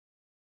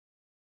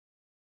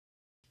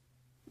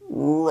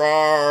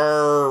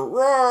Roar,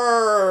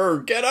 roar,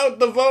 get out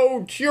the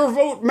vote! Your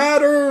vote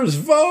matters!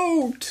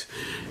 Vote!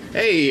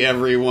 Hey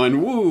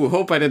everyone, woo!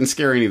 Hope I didn't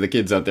scare any of the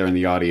kids out there in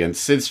the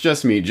audience. It's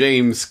just me,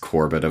 James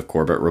Corbett of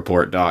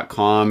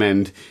CorbettReport.com,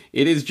 and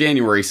it is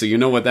January, so you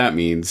know what that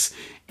means.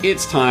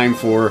 It's time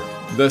for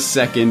the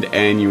second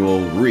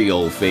annual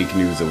Real Fake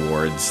News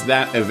Awards.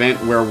 That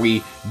event where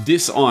we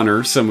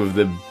dishonor some of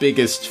the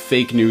biggest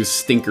fake news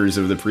stinkers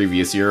of the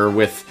previous year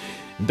with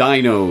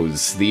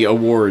Dinos, the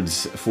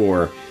awards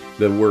for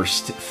the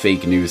worst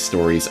fake news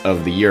stories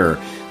of the year.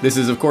 This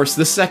is, of course,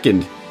 the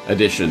second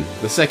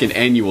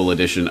annual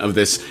edition of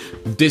this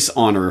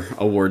Dishonor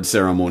Award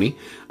ceremony.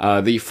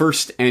 The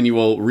first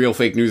annual Real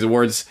Fake News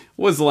Awards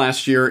was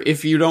last year.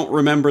 If you don't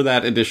remember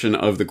that edition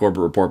of the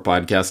Corbett Report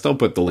podcast, I'll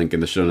put the link in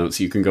the show notes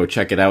so you can go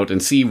check it out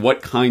and see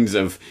what kinds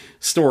of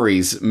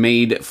stories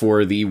made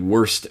for the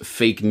worst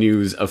fake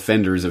news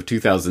offenders of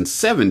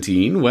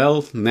 2017.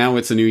 Well, now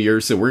it's a new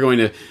year, so we're going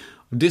to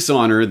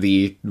dishonor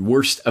the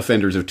worst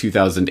offenders of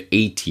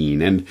 2018.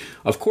 And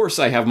of course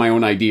I have my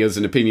own ideas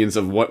and opinions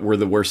of what were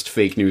the worst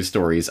fake news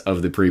stories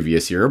of the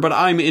previous year, but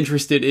I'm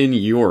interested in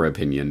your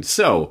opinion.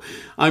 So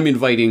I'm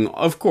inviting,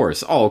 of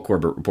course, all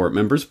Corbett Report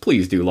members,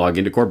 please do log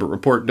into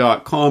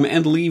CorbettReport.com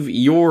and leave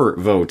your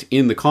vote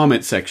in the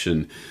comment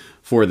section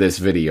for this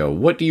video.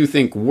 What do you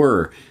think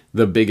were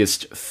the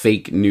biggest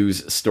fake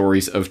news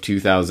stories of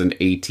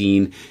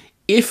 2018?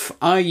 If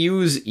I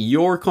use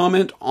your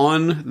comment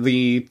on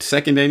the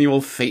second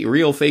annual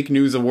Real Fake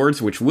News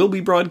Awards, which will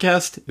be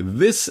broadcast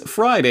this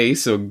Friday,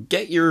 so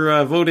get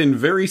your vote in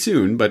very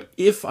soon, but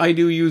if I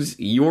do use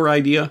your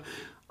idea,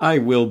 I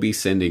will be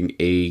sending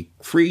a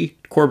free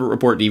Corbett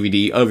Report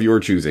DVD of your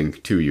choosing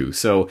to you.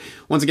 So,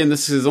 once again,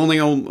 this is only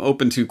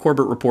open to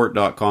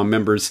CorbettReport.com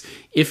members.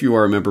 If you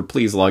are a member,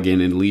 please log in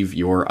and leave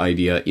your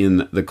idea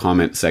in the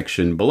comment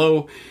section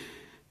below.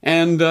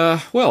 And,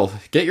 well,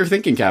 get your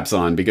thinking caps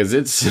on, because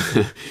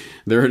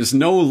there is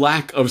no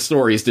lack of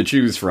stories to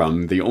choose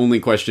from. The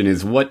only question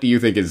is, what do you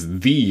think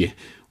is the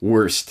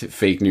worst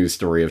fake news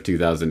story of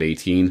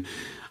 2018?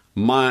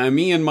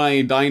 Me and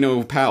my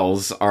Dino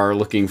pals are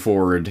looking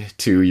forward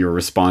to your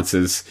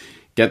responses.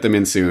 Get them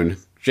in soon.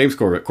 James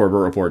Corbett,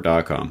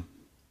 CorbettReport.com.